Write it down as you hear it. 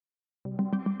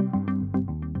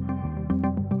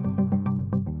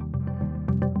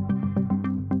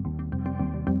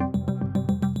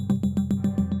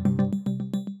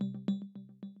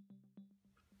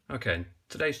Okay, in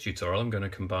today's tutorial I'm going to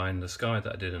combine the sky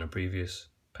that I did in a previous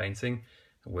painting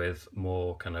with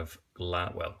more kind of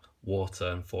water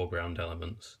and foreground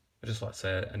elements. I'd just like to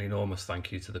say an enormous thank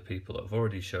you to the people that have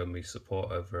already shown me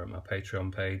support over at my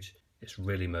Patreon page. It's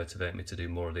really motivated me to do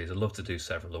more of these. I'd love to do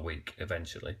several a week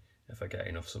eventually if I get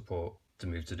enough support to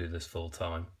move to do this full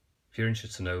time. If you're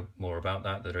interested to know more about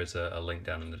that, there is a link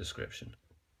down in the description.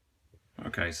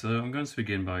 Okay, so I'm going to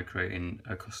begin by creating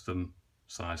a custom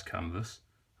size canvas.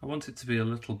 I want it to be a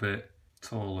little bit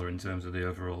taller in terms of the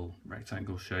overall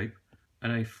rectangle shape.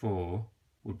 An A4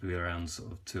 would be around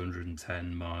sort of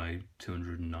 210 by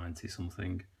 290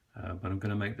 something, but I'm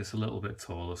going to make this a little bit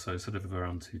taller, so instead of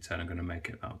around 210 I'm going to make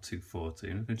it about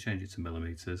 240, and I'm going to change it to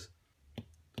millimeters.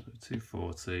 So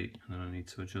 240, and then I need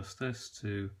to adjust this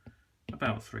to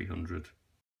about 300.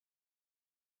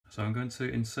 So I'm going to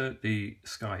insert the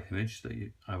sky image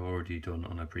that I've already done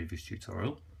on a previous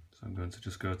tutorial. So I'm going to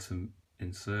just go to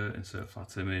insert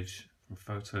flat image from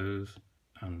photos,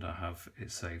 and I have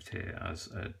it saved here as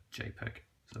a JPEG.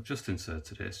 So I've just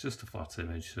inserted it. It's just a flat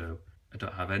image, so I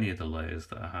don't have any of the layers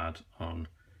that I had on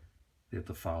the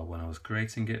other file when I was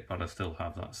creating it, but I still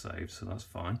have that saved, so that's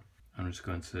fine. I'm just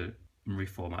going to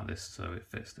reformat this so it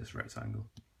fits this rectangle.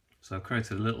 So I've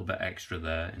created a little bit extra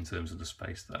there in terms of the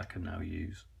space that I can now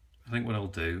use. I think what I'll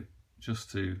do,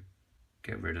 just to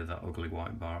get rid of that ugly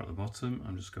white bar at the bottom,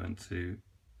 I'm just going to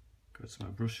go to my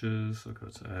brushes, I'll go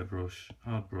to airbrush,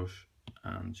 hard brush,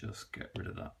 and just get rid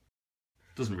of that.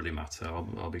 Doesn't really matter,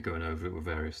 I'll be going over it with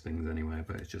various things anyway,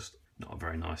 but it's just not a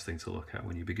very nice thing to look at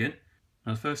when you begin.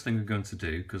 Now the first thing we're going to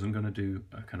do, because I'm going to do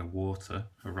a kind of water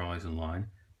horizon line,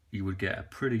 you would get a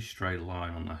pretty straight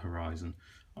line on the horizon.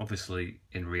 Obviously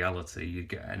in reality you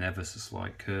get an ever so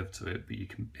slight curve to it, but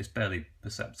it's barely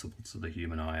perceptible to the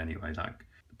human eye anyway.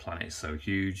 The planet is so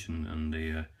huge, and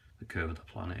the curve of the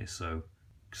planet is so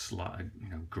slight,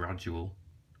 gradual.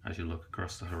 As you look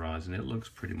across the horizon, it looks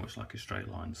pretty much like a straight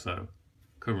line. So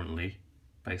currently,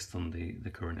 based on the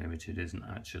current image, it isn't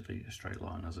actually a straight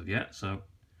line as of yet. So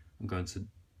I'm going to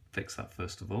fix that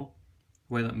first of all.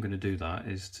 The way that I'm going to do that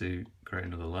is to create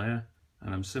another layer,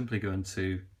 and I'm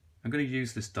going to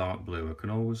use this dark blue. I can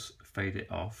always fade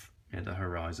it off near the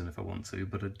horizon if I want to,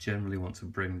 but I generally want to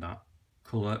bring that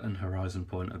colour and horizon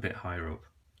point a bit higher up.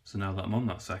 So now that I'm on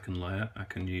that second layer, I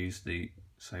can use the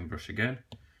same brush again.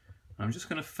 I'm just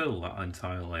going to fill that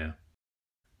entire layer.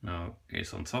 Now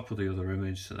it's on top of the other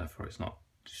image, so therefore it's not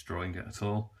destroying it at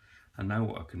all. And now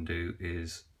what I can do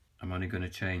is I'm only going to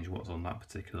change what's on that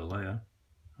particular layer,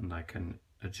 and I can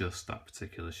adjust that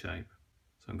particular shape.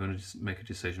 So I'm going to just make a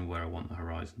decision where I want the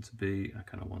horizon to be. I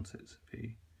kind of want it to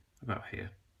be about here.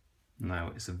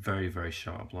 Now it's a very, very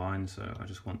sharp line, so I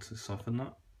just want to soften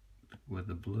that with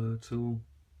the blur tool.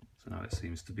 So now it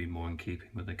seems to be more in keeping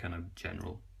with the kind of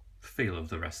general feel of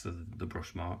the rest of the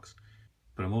brush marks.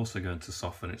 But I'm also going to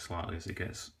soften it slightly as it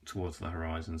gets towards the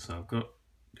horizon. So I've got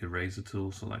the eraser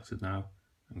tool selected now.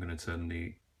 I'm going to turn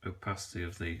the opacity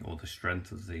of the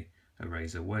strength of the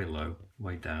eraser way low,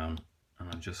 way down, and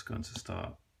I'm just going to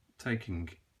start taking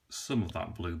some of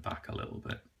that blue back a little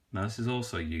bit. Now this is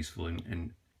also useful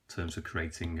in terms of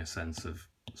creating a sense of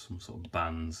some sort of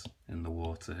bands in the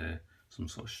water here, some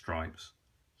sort of stripes.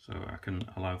 So I can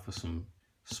allow for some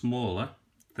smaller,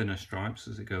 thinner stripes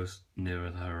as it goes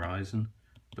nearer the horizon,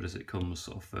 but as it comes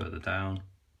sort of further down,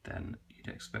 then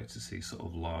you'd expect to see sort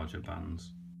of larger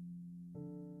bands.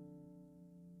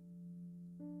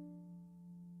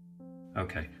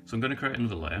 Okay, so I'm going to create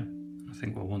another layer. I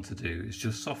think what I want to do is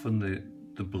just soften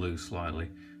the blue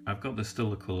slightly. I've got still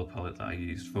the colour palette that I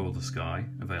used for the sky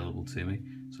available to me,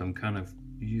 so I'm kind of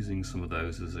using some of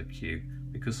those as a cue,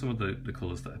 because some of the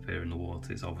colours that appear in the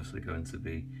water is obviously going to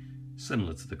be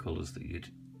similar to the colours that you'd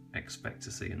expect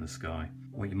to see in the sky.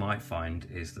 What you might find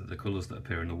is that the colours that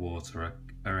appear in the water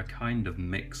are a kind of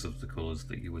mix of the colours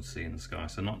that you would see in the sky,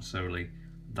 so not necessarily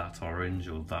that orange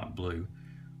or that blue,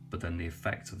 but then the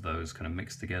effect of those kind of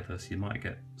mixed together, so you might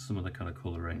get some of the kind of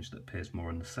colour range that appears more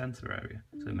in the centre area.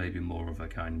 So it may be more of a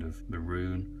kind of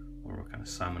maroon or a kind of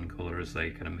salmon colour as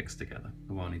they kind of mix together.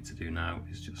 And what I need to do now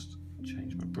is just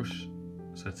change my brush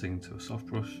setting to a soft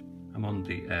brush. I'm on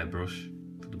the airbrush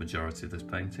for the majority of this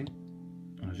painting,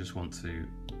 and I just want to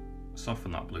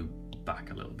soften that blue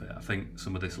back a little bit. I think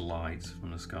some of this light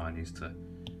from the sky needs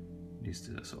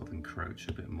to sort of encroach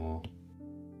a bit more.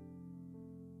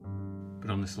 But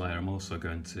on this layer I'm also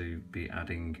going to be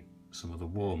adding some of the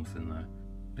warmth in there.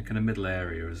 The kind of middle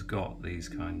area has got these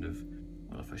kind of,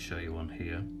 well, if I show you one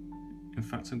here. In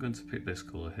fact, I'm going to pick this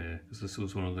colour here, because this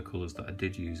was one of the colours that I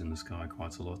did use in the sky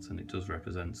quite a lot, and it does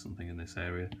represent something in this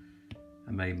area.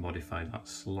 I may modify that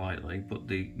slightly, but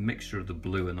the mixture of the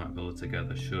blue and that colour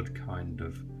together should kind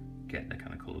of get the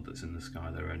kind of colour that's in the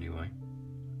sky there anyway.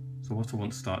 So what I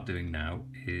want to start doing now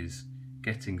is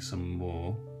getting some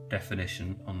more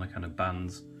definition on the kind of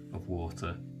bands of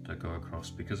water that go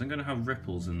across, because I'm going to have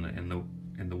ripples in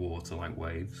the water like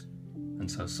waves,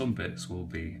 and so some bits will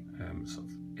be sort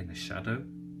of in the shadow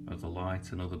of the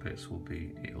light, and other bits will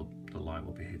be the light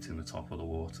will be hitting the top of the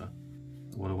water.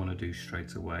 What I want to do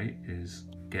straight away is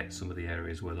get some of the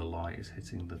areas where the light is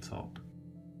hitting the top.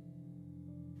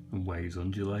 And waves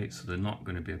undulate, so they're not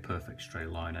going to be a perfect straight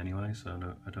line anyway, so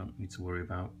I don't need to worry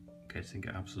about getting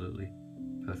it absolutely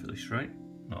perfectly straight.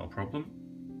 Not a problem.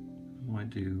 I might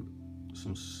do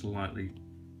some slightly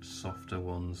softer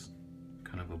ones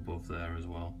kind of above there as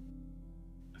well.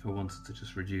 If I wanted to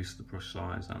just reduce the brush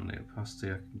size and the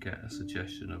opacity, I can get a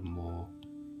suggestion of more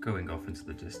going off into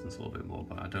the distance a little bit more,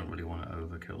 but I don't really want to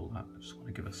overkill that. I just want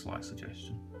to give a slight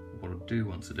suggestion. What I do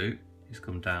want to do is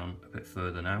come down a bit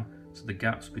further now, so the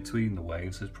gaps between the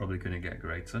waves is probably going to get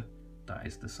greater. That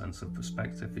is the sense of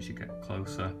perspective. As you get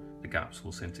closer, the gaps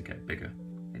will seem to get bigger.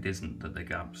 It isn't that the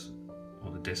gaps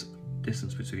or the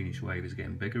distance between each wave is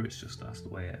getting bigger, it's just that's the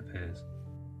way it appears.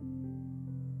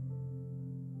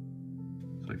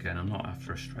 So again, I'm not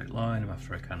after a straight line, I'm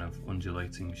after a kind of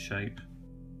undulating shape.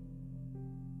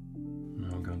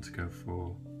 Now I'm going to go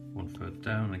for one further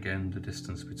down. Again, the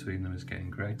distance between them is getting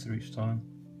greater each time.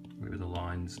 Maybe the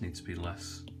lines need to be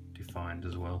less defined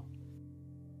as well.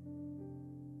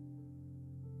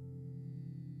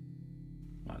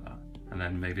 Like that. And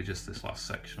then maybe just this last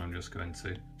section, I'm just going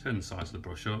to turn the size of the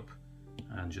brush up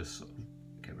and just sort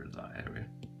of get rid of that area,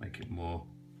 make it more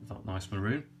of that nice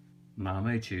maroon. Now I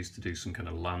may choose to do some kind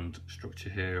of land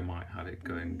structure here. I might have it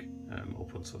going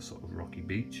up onto a sort of rocky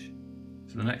beach.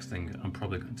 So the next thing I'm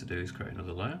probably going to do is create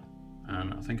another layer,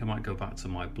 and I think I might go back to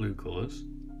my blue colours,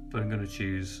 but I'm going to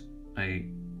choose a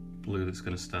blue that's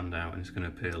going to stand out and it's going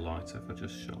to appear lighter. If I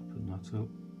just sharpen that up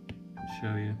and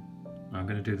show you. Now I'm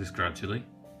going to do this gradually.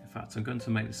 In fact, I'm going to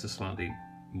make this a slightly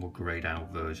more greyed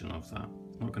out version of that.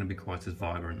 It's not going to be quite as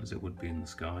vibrant as it would be in the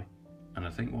sky. And I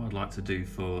think what I'd like to do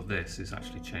for this is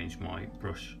actually change my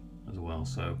brush as well.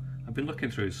 So I've been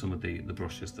looking through some of the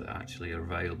brushes that actually are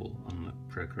available on the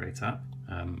Procreate app.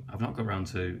 I've not got around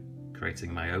to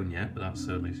creating my own yet, but that's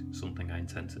certainly something I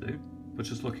intend to do. But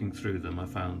just looking through them, I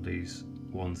found these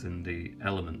ones in the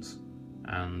elements,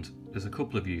 and there's a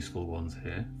couple of useful ones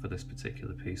here for this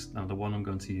particular piece. Now the one I'm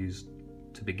going to use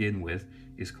to begin with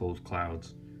is called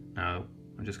Clouds. Now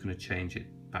I'm just going to change it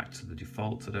back to the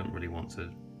default. I don't really want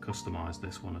to customize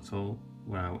this one at all.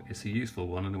 Well, it's a useful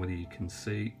one. I don't know whether you can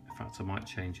see. In fact, I might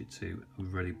change it to a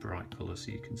really bright color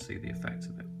so you can see the effect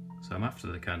of it. So I'm after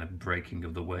the kind of breaking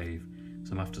of the wave.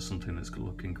 So I'm after something that's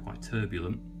looking quite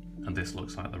turbulent, and this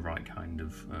looks like the right kind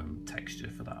of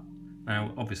texture for that.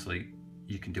 Now, obviously,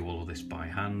 you can do all of this by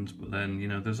hand, but then, you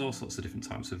know, there's all sorts of different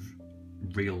types of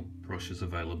real brushes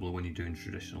available when you're doing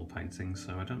traditional painting,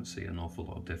 so I don't see an awful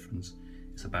lot of difference.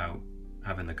 It's about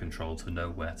having the control to know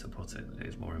where to put it that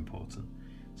is more important.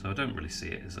 So I don't really see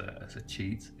it as a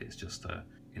cheat. It's just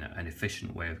an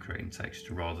efficient way of creating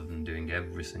texture rather than doing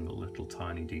every single little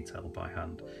tiny detail by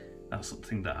hand. That's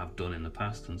something that I've done in the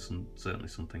past, and certainly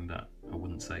something that I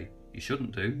wouldn't say you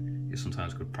shouldn't do. It's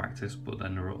sometimes good practice, but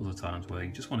then there are other times where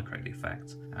you just want to create the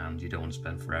effect and you don't want to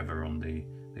spend forever on the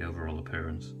overall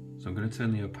appearance. So I'm going to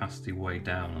turn the opacity way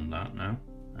down on that now,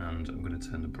 and I'm going to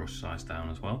turn the brush size down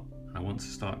as well. And I want to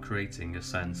start creating a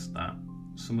sense that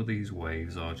some of these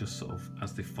waves are just sort of,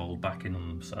 as they fold back in on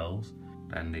themselves,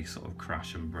 then they sort of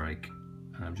crash and break.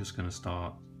 And I'm just going to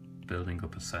start building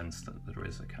up a sense that there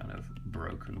is a kind of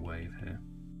broken wave here.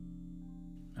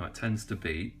 Now it tends to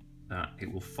be that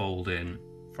it will fold in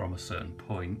from a certain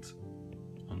point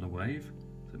on the wave.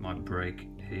 So it might break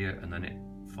here and then it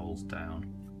folds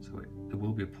down. So there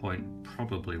will be a point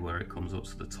probably where it comes up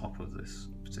to the top of this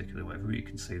particular wave, where you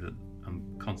can see that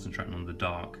I'm concentrating on the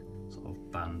dark sort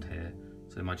of band here.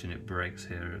 So imagine it breaks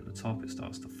here at the top, it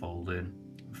starts to fold in,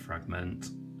 fragment,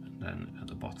 and then at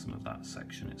the bottom of that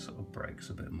section it sort of breaks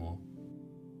a bit more.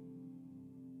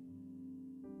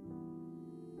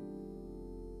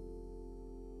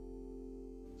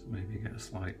 So maybe you get a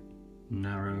slight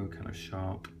narrow, kind of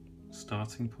sharp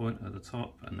starting point at the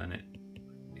top, and then it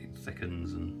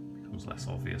thickens and becomes less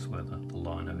obvious where the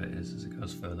line of it is as it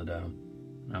goes further down.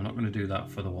 Now I'm not going to do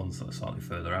that for the ones that are slightly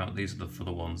further out. These are for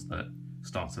the ones that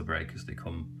start to break as they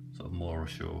come sort of more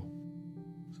ashore.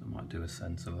 So I might do a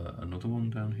sense of another one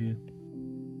down here.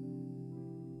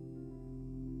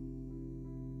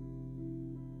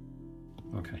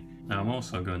 Okay, now I'm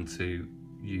also going to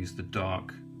use the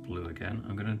dark blue again.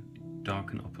 I'm going to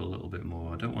darken up a little bit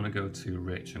more. I don't want to go too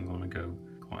rich, I'm going to go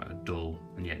quite a dull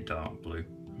and yet dark blue.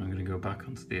 I'm going to go back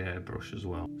onto the airbrush as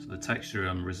well. So the texture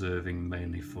I'm reserving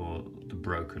mainly for the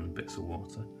broken bits of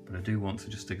water, but I do want to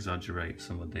just exaggerate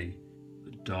some of the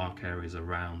dark areas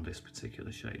around this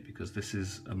particular shape, because this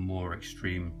is a more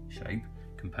extreme shape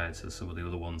compared to some of the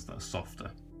other ones that are softer.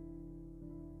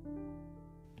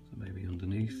 So maybe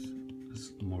underneath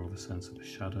there's more of a sense of a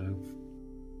shadow,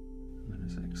 and then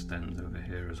as it extends over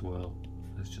here as well,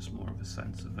 there's just more of a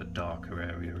sense of a darker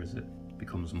area as it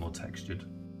becomes more textured.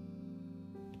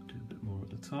 Do a bit more at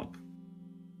the top,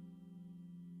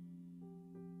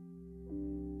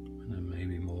 and then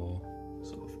maybe more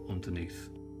sort of underneath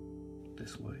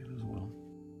this wave as well.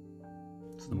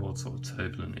 So the more sort of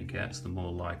turbulent it gets, the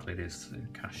more likely it is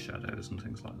to cast shadows and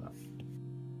things like that.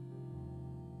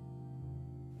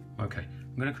 Okay,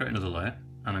 I'm going to create another layer,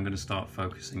 and I'm going to start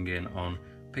focusing in on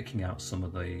picking out some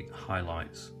of the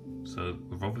highlights. So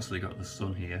we've obviously got the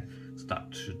sun here, so that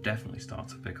should definitely start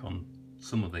to pick on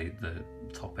some of the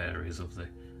top areas of the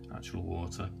actual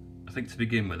water. I think to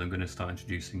begin with, I'm going to start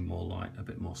introducing more light a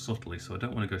bit more subtly, so I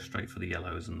don't want to go straight for the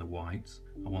yellows and the whites.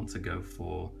 I want to go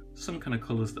for some kind of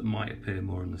colours that might appear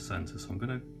more in the centre, so I'm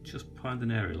going to just find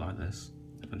an area like this.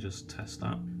 If I just test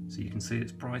that, so you can see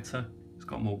it's brighter, it's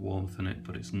got more warmth in it,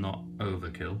 but it's not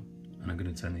overkill. And I'm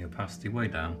going to turn the opacity way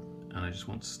down, and I just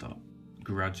want to start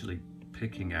gradually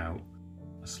picking out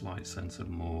a slight sense of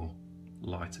more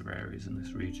lighter areas in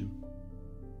this region.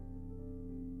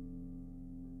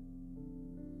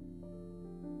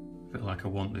 I feel like I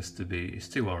want this to be, it's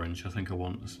too orange, I think I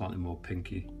want a slightly more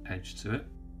pinky edge to it.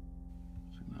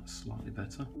 I think that's slightly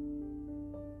better.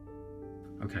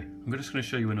 Okay, I'm just going to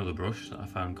show you another brush that I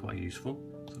found quite useful.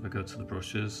 So if I go to the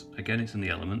brushes, again it's in the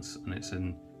elements, and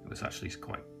it's actually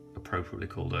quite appropriately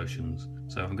called oceans.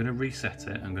 So I'm going to reset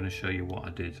it, I'm going to show you what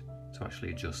I did to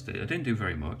actually adjust it. I didn't do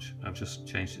very much, I've just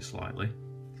changed it slightly.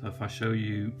 So if I show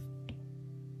you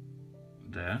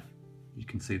there, you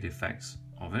can see the effects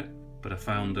of it. But I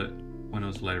found that when I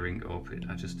was layering up,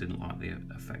 I just didn't like the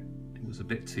effect. It was a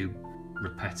bit too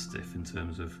repetitive in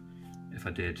terms of, if I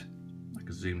did like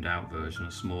a zoomed out version,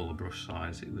 a smaller brush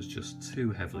size, it was just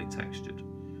too heavily textured.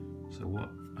 So what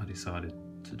I decided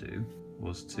to do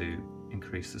was to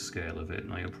increase the scale of it.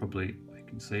 Now you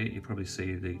can see it, you probably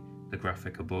see the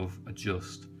graphic above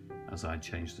adjust as I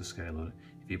change the scale of it.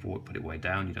 If you put it way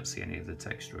down, you don't see any of the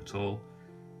texture at all.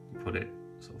 You put it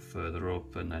sort of further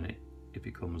up, and then it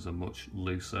becomes a much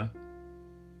looser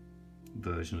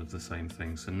version of the same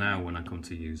thing. So now when I come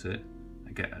to use it,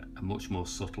 I get a much more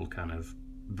subtle kind of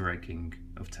breaking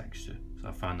of texture. So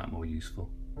I find that more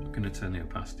useful. I'm going to turn the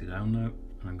opacity down now,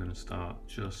 and I'm going to start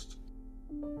just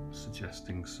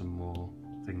suggesting some more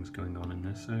things going on in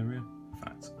this area. In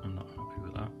fact, I'm not happy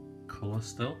with that colour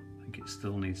still. I think it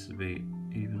still needs to be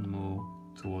even more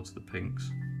towards the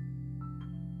pinks.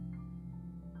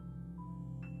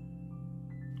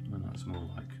 And that's more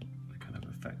like the kind of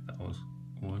effect that I was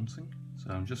wanting.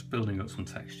 So I'm just building up some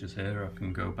textures here. I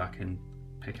can go back and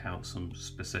pick out some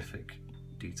specific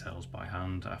details by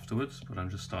hand afterwards, but I'm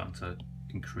just starting to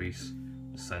increase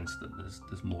the sense that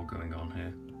there's more going on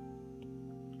here.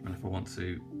 And if I want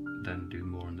to then do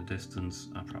more in the distance,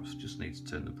 I perhaps just need to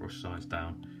turn the brush size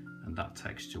down, and that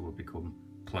texture will become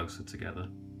closer together,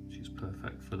 which is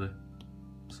perfect for the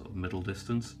sort of middle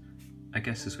distance. I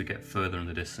guess as we get further in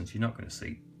the distance, you're not going to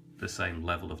see the same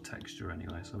level of texture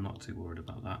anyway, so I'm not too worried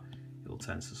about that. It'll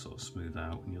tend to sort of smooth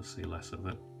out and you'll see less of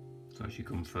it. So as you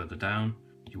come further down,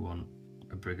 you want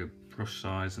a bigger brush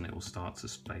size, and it will start to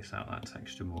space out that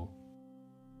texture more.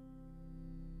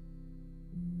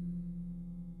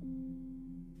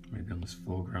 Maybe on this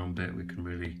foreground bit we can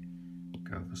really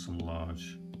go for some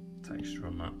large texture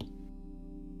on that.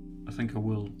 I think I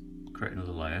will create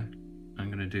another layer. I'm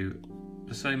going to do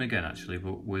the same again actually,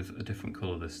 but with a different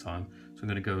colour this time. So I'm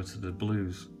going to go to the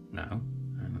blues now,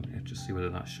 and just see whether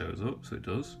that shows up. So it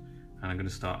does. And I'm going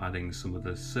to start adding some of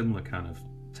the similar kind of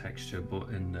texture, but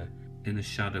in the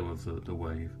shadow of the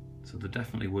wave. So there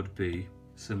definitely would be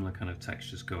similar kind of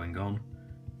textures going on.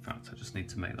 In fact, I just need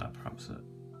to make that perhaps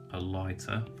a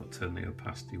lighter, but turn the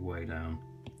opacity way down.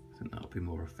 I think that'll be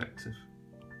more effective.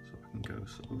 So I can go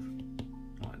sort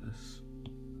of like this.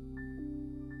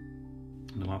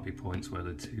 And there might be points where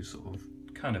the two sort of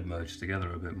kind of merge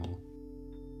together a bit more.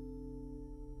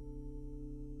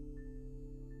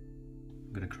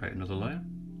 I'm going to create another layer,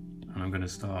 and I'm going to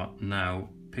start now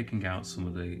picking out some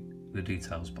of the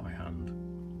details by hand.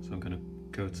 So I'm going to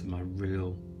go to my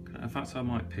real, in fact I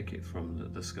might pick it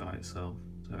from the sky itself.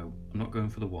 So I'm not going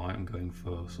for the white, I'm going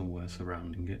for somewhere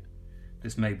surrounding it.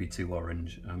 This may be too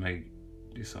orange, I may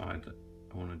decide that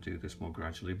I want to do this more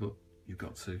gradually, but you've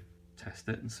got to test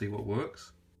it and see what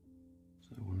works.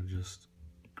 So I want to just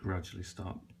gradually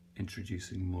start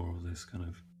introducing more of this kind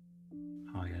of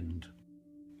high-end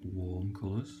warm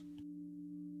colours.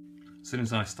 As soon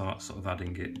as I start sort of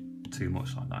adding it too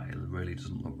much like that, it really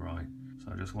doesn't look right.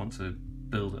 So I just want to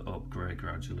build it up very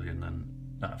gradually, and then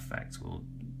that effect will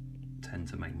tend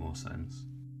to make more sense.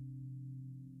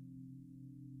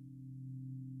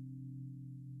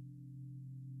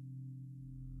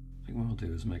 I think what I'll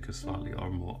do is make a slightly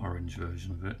more orange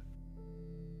version of it,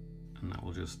 and that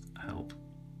will just help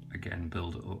again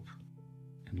build it up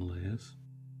in layers.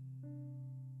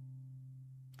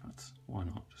 But why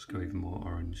not just go even more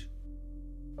orange?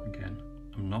 Again,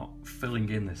 I'm not filling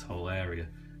in this whole area,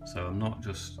 so I'm not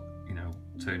just, you know,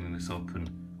 turning this up and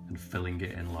filling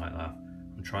it in like that.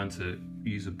 I'm trying to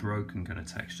use a broken kind of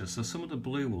texture, so some of the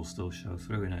blue will still show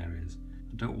through in areas.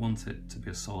 I don't want it to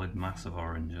be a solid mass of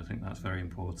orange. I think that's very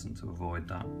important to avoid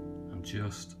that. I'm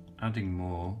just adding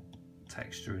more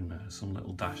texture in there, some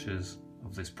little dashes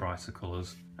of this brighter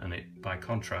colours, and it, by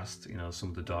contrast, you know, some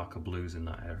of the darker blues in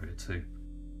that area too.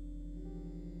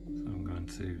 So I'm going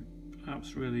to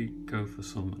perhaps really go for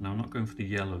some, now I'm not going for the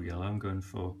yellow, I'm going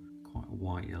for quite a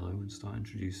white yellow and start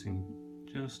introducing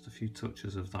just a few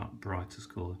touches of that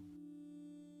brightest colour.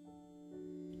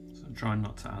 So I'm trying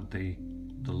not to add the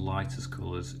lightest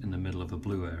colours in the middle of a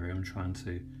blue area. I'm trying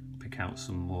to pick out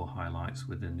some more highlights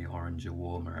within the orange or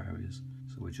warmer areas.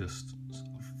 So we're just sort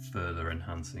of further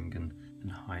enhancing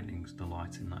and heightening the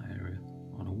light in that area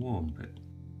on a warm bit.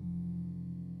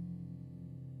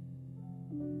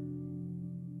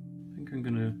 I think I'm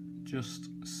going to just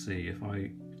see if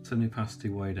I turn the opacity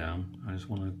way down. I just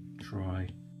want to try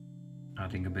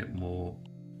adding a bit more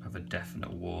of a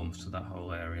definite warmth to that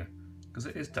whole area, because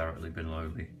it is directly below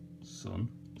the sun,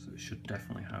 so it should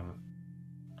definitely have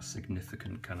a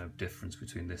significant kind of difference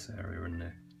between this area and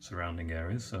the surrounding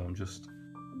areas. So I'm just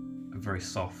a very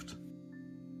soft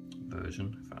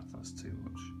version. In fact, that's too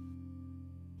much.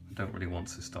 I don't really want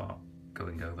to start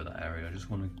going over that area. I just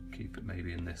want to keep it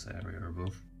maybe in this area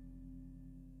above.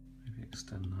 Maybe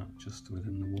extend that just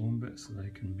within the warm bit so they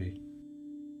can be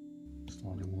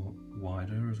slightly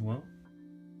wider as well.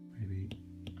 Maybe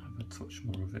have a touch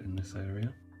more of it in this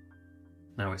area.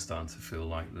 Now it's starting to feel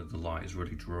like the light is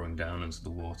really drawing down into the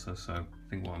water, so I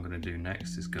think what I'm going to do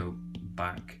next is go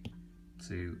back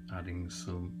to adding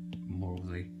some more of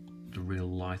the real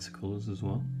lighter colours as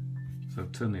well. So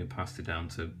I've turned the opacity down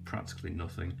to practically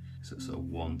nothing. It's at sort of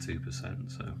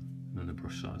 1–2%, so, and then the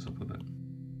brush size up a bit.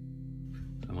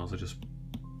 So I might as well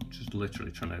just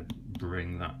literally trying to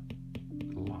bring that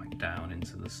light down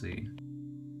into the scene.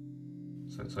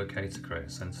 So it's okay to create a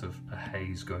sense of a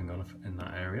haze going on in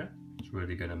that area. It's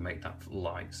really going to make that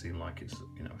light seem like it's,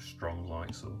 you know, a strong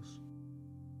light source.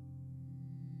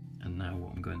 And now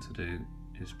what I'm going to do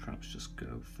is perhaps just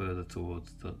go further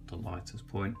towards the lightest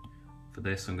point. For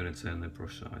this, I'm going to turn the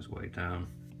brush size way down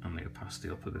and the opacity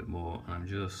up a bit more, and I'm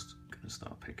just going to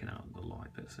start picking out the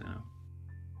light bits now.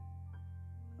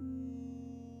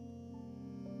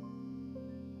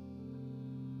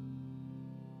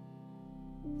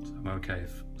 So I'm okay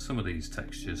if some of these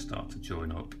textures start to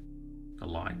join up, the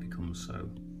light becomes so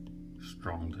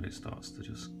strong that it starts to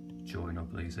just join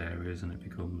up these areas and it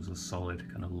becomes a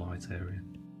solid kind of light area.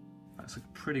 That's a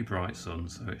pretty bright sun,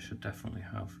 so it should definitely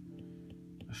have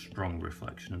a strong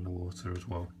reflection in the water as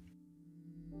well.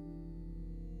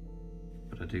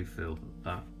 But I do feel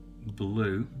that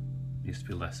blue needs to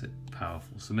be less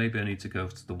powerful, so maybe I need to go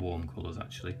to the warm colours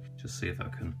actually, just see if I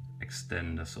can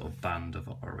extend a sort of band of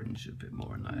orange a bit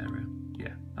more in that area.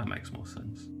 Yeah, that makes more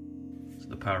sense. So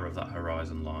the power of that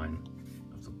horizon line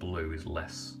of the blue is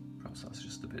less, perhaps that's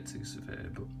just a bit too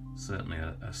severe, but certainly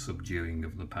a subduing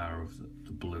of the power of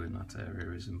the blue in that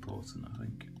area is important, I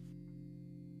think.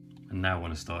 And now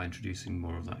when I start introducing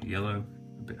more of that yellow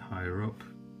a bit higher up,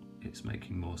 it's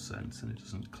making more sense and it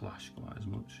doesn't clash quite as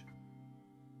much.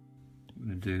 What I'm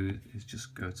going to do is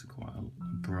just go to quite a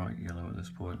bright yellow at this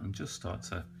point and just start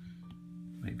to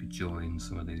maybe join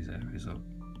some of these areas up.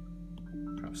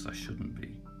 Perhaps there shouldn't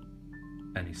be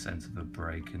any sense of a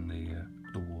break in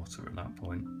the water at that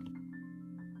point.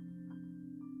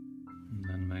 And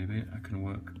then maybe I can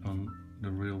work on the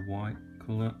real white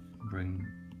colour, bring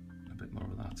a bit more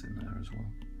of that in there as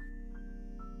well.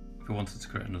 If I wanted to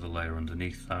create another layer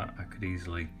underneath that, I could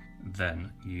easily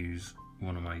then use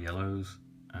one of my yellows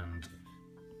and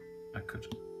I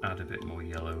could add a bit more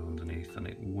yellow underneath, and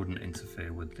it wouldn't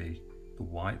interfere with the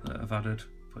white that I've added,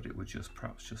 but it would just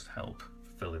perhaps just help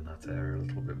fill in that area a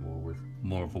little bit more with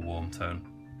more of a warm tone.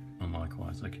 And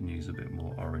likewise I can use a bit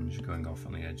more orange going off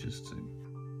on the edges too.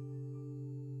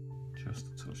 Just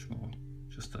a touch more.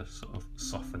 just to sort of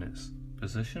soften its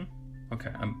position.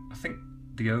 Okay, I think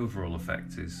the overall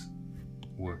effect is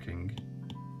working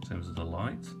in terms of the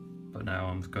light, but now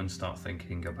I'm going to start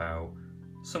thinking about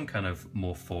some kind of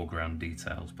more foreground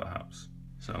details perhaps.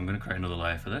 So I'm going to create another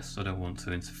layer for this. I don't want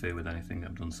to interfere with anything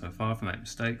I've done so far. If I make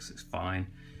mistakes, it's fine.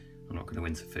 I'm not going to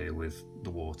interfere with the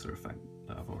water effect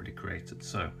that I've already created.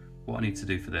 So what I need to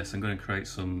do for this, I'm going to create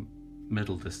some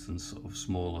middle distance sort of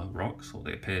smaller rocks, or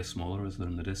they appear smaller as they're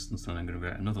in the distance, and I'm going to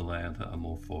create another layer that are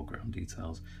more foreground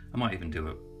details. I might even do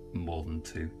it more than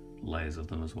 2 layers of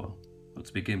them as well. But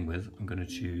to begin with, I'm going to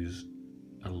choose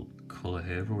a colour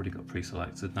here. I've already got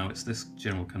pre-selected. Now it's this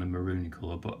general kind of maroony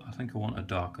colour, but I think I want a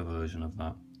darker version of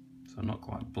that. So not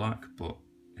quite black, but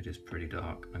it is pretty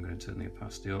dark. I'm going to turn the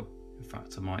opacity up. In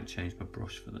fact, I might change my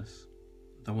brush for this.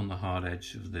 I don't want the hard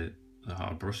edge of the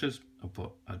hard brushes,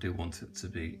 but I do want it to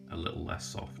be a little less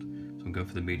soft. So I'm going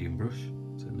for the medium brush,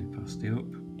 turn the opacity up.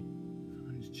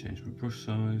 I need to change my brush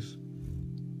size.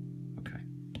 Okay,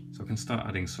 so I can start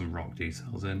adding some rock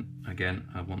details in. Again,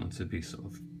 I want them to be sort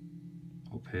of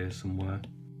up here somewhere.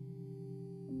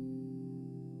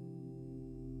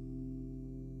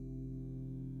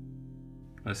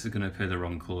 This is going to appear the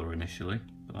wrong colour initially,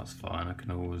 but that's fine. I can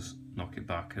always knock it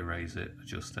back, erase it,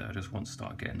 adjust it. I just want to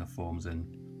start getting the forms in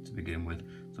to begin with.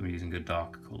 So I'm using a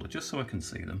darker colour just so I can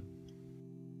see them.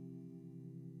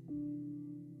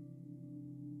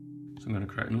 So I'm going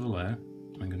to create another layer.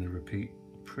 I'm going to repeat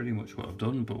pretty much what I've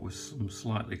done, but with some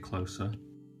slightly closer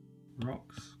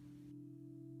rocks.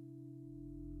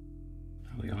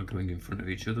 They are going in front of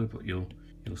each other, but you'll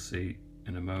see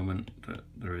in a moment that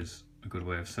there is a good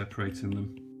way of separating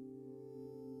them.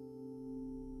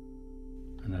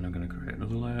 And then I'm going to create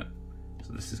another layer.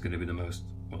 So this is going to be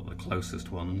the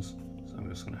closest ones. So I'm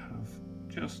just going to have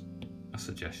just a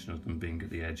suggestion of them being at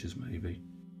the edges maybe.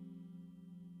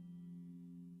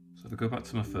 So if I go back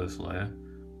to my first layer,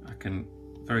 I can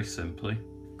very simply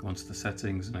go onto the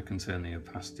settings and I can turn the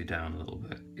opacity down a little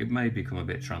bit. It may become a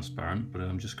bit transparent, but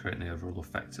I'm just creating the overall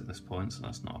effect at this point, so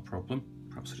that's not a problem.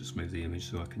 Perhaps I'll just move the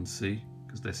image so I can see,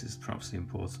 because this is perhaps the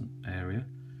important area.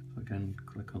 So again,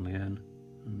 click on the N,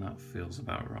 and that feels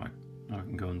about right. Now I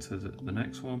can go into the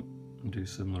next one and do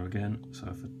similar again. So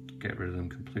if I get rid of them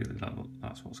completely,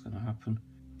 that's what's going to happen.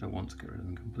 I don't want to get rid of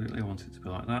them completely, I want it to be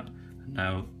like that. And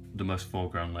now the most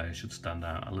foreground layer should stand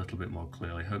out a little bit more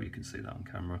clearly. I hope you can see that on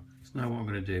camera. So now what I'm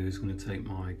going to do is I'm going to take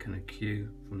my kind of cue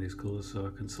from these colours, so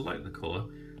I can select the colour,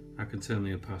 I can turn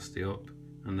the opacity up,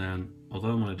 and then although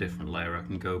I'm on a different layer, I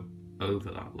can go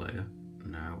over that layer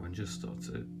now and just start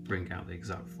to bring out the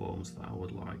exact forms that I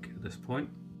would like at this point.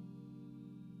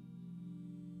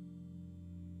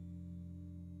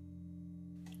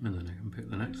 And then I can pick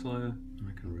the next layer and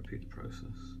I can repeat the process.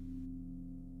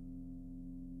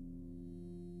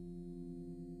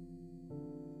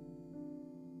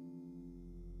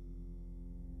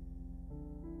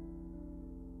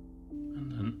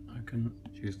 And then I can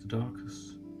choose the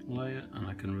darkest layer and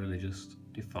I can really just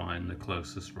define the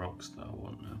closest rocks that I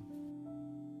want now.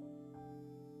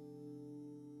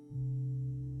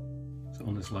 So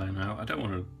on this layer now, I don't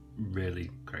want to really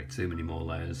create too many more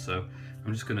layers, so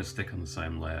I'm just going to stick on the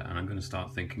same layer and I'm going to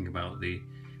start thinking about the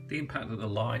impact that the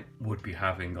light would be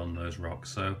having on those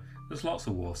rocks. So there's lots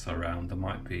of water around. There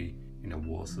might be,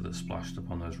 water that's splashed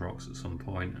upon those rocks at some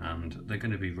point, and they're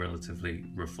going to be relatively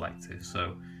reflective.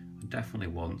 So I definitely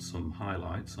want some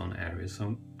highlights on areas.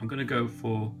 So I'm going to go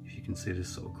for, if you can see this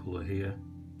sort of colour here,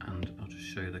 and I'll just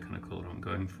show you the kind of colour I'm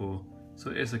going for.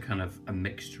 So it is a kind of a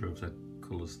mixture of the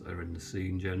colours that are in the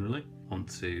scene generally. I want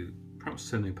to perhaps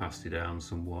turn the opacity down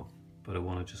somewhat, but I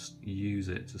want to just use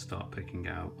it to start picking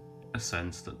out a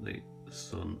sense that the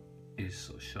sun is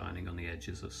sort of shining on the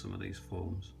edges of some of these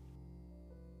forms.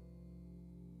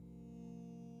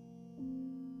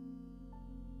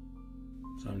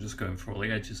 So I'm just going for all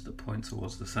the edges that point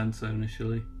towards the centre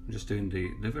initially. I'm just doing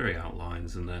the very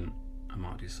outlines, and then I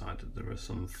might decide that there are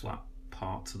some flat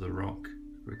parts of the rock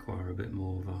that require a bit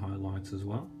more of a highlight as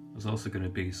well. There's also going to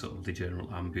be sort of the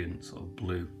general ambient sort of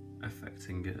blue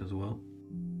affecting it as well.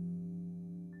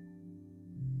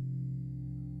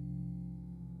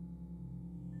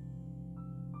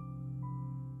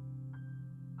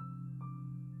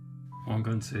 What I'm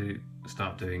going to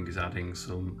start doing is adding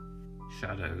some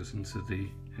shadows into the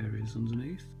areas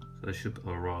underneath. So there should,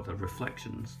 or rather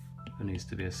reflections. There needs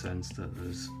to be a sense that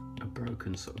there's a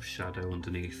broken sort of shadow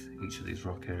underneath each of these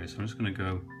rock areas. So I'm just going to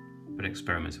go and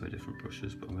experiment with different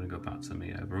brushes, but I'm going to go back to my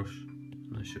airbrush.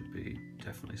 And there should be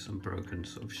definitely some broken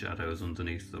sort of shadows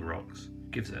underneath the rocks.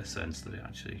 Gives it a sense that it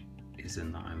actually is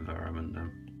in that environment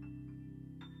then.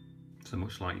 So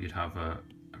much like you'd have a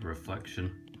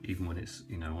reflection even when it's,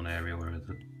 you know, an area where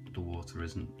the water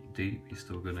isn't deep, you're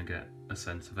still going to get a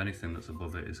sense of anything that's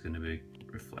above it is going to be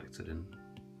reflected in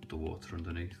the water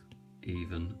underneath.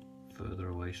 Even further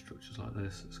away structures like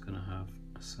this, it's going to have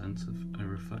a sense of a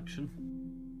reflection.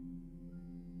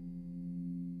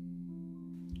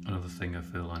 Another thing I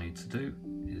feel I need to do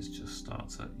is just start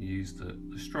to use the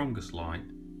strongest light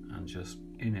and just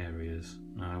in areas.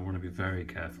 Now I want to be very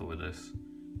careful with this.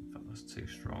 In fact, that's too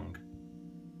strong.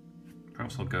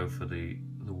 Perhaps I'll go for the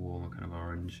warmer kind of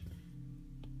orange,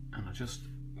 and I just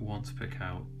want to pick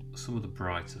out some of the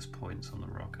brightest points on the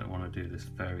rock. I want to do this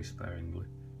very sparingly.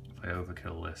 If I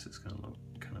overkill this, it's going to look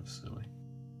kind of silly.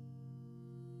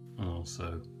 And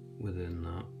also within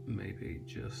that, maybe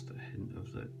just a hint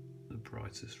of the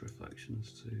brightest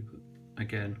reflections too. But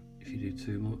again, if you do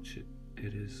too much,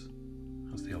 it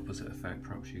has the opposite effect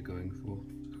perhaps you're going for.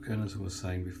 Again, as I was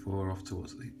saying before, off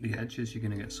towards the edges, you're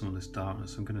going to get some of this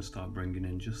darkness. I'm going to start bringing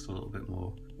in just a little bit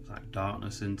more of that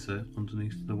darkness into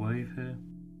underneath the wave here.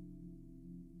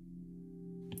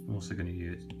 I'm also going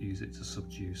to use it to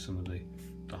subdue some of the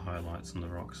highlights on the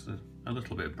rocks. They're a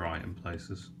little bit bright in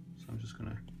places, so I'm just going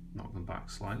to knock them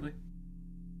back slightly.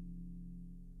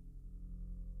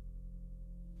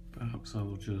 Perhaps I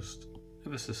will just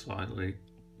ever so slightly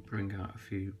bring out a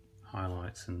few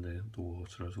highlights in the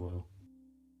water as well.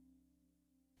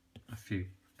 A few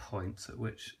points at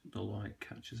which the light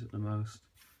catches it the most.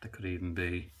 There could even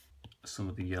be some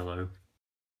of the yellow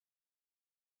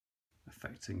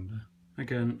affecting the...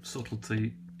 Again,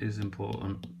 subtlety is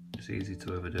important. It's easy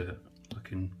to overdo it.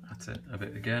 Looking at it a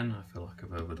bit again, I feel like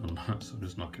I've overdone that, so I'm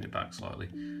just knocking it back slightly.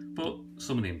 But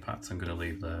some of the impact I'm going to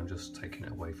leave there. I'm just taking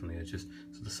it away from the edges.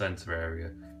 So the centre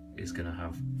area is going to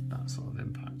have that sort of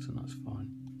impact, and that's fine.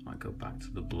 I might go back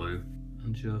to the blue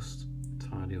and just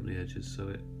tidy up the edges so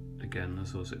it, again,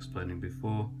 as I was explaining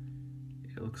before,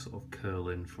 it'll sort of curl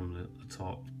in from the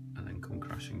top and then come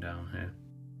crashing down here.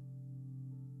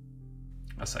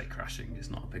 I say crashing, it's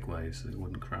not a big wave, so it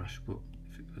wouldn't crash, but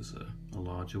if it was a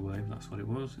larger wave, that's what it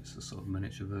was. It's a sort of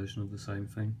miniature version of the same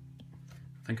thing.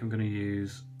 I think I'm going to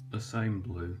use the same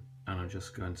blue, and I'm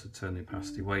just going to turn the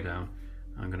opacity way down,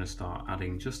 and I'm going to start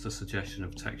adding just a suggestion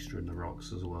of texture in the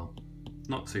rocks as well.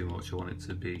 Not too much, I want it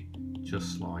to be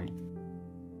just slight,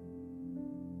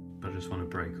 but I just want to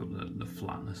break up the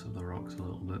flatness of the rocks a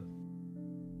little bit.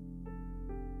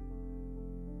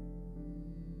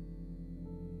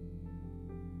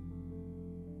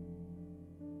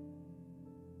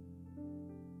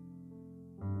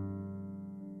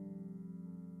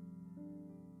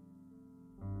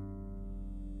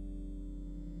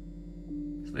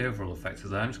 The overall effect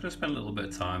is there. I'm just going to spend a little bit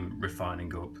of time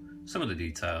refining up some of the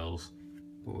details,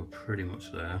 but we're pretty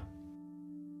much there.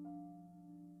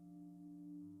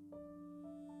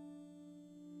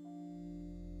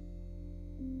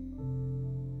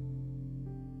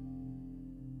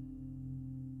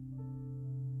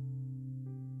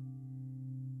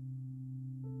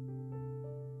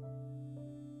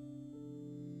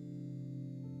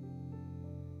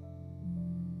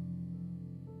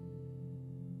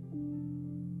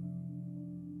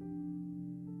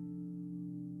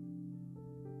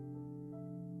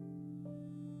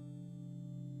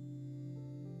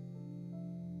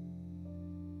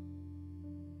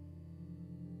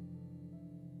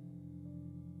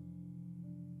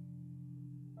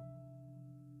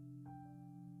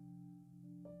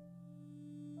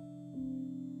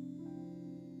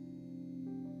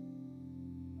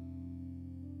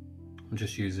 I'm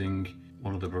just using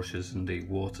one of the brushes in the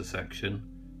water section,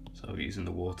 so using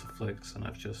the water flicks, and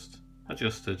I've just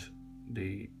adjusted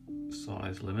the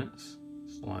size limits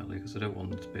slightly because I don't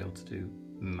want them to be able to do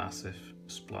massive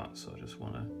splats, so I just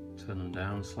want to turn them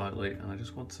down slightly, and I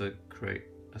just want to create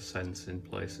a sense in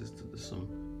places that there's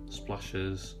some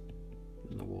splashes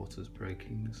and the water's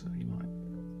breaking, so you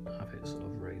might have it sort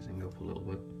of raising up a little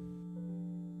bit.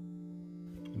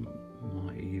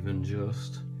 Might even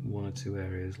just one or two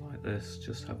areas like this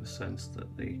just have a sense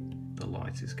that the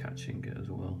light is catching it as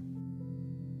well.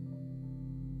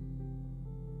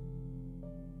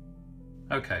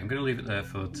 Okay, I'm going to leave it there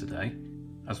for today.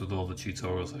 As with all the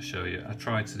tutorials I show you, I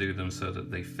try to do them so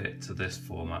that they fit to this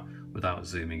format without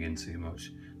zooming in too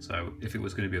much. So if it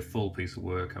was going to be a full piece of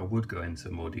work, I would go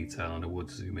into more detail and I would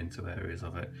zoom into areas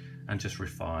of it and just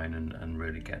refine and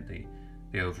really get the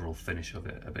overall finish of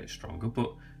it a bit stronger.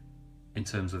 But in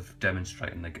terms of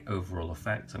demonstrating the overall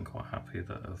effect, I'm quite happy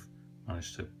that I've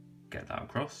managed to get that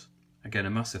across. Again, a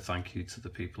massive thank you to the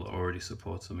people that already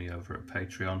supported me over at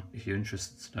Patreon. If you're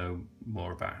interested to know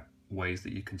more about ways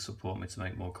that you can support me to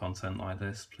make more content like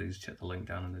this, please check the link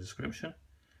down in the description.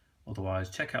 Otherwise,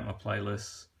 check out my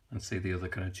playlists and see the other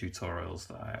kind of tutorials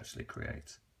that I actually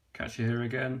create. Catch you here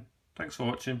again. Thanks for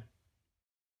watching.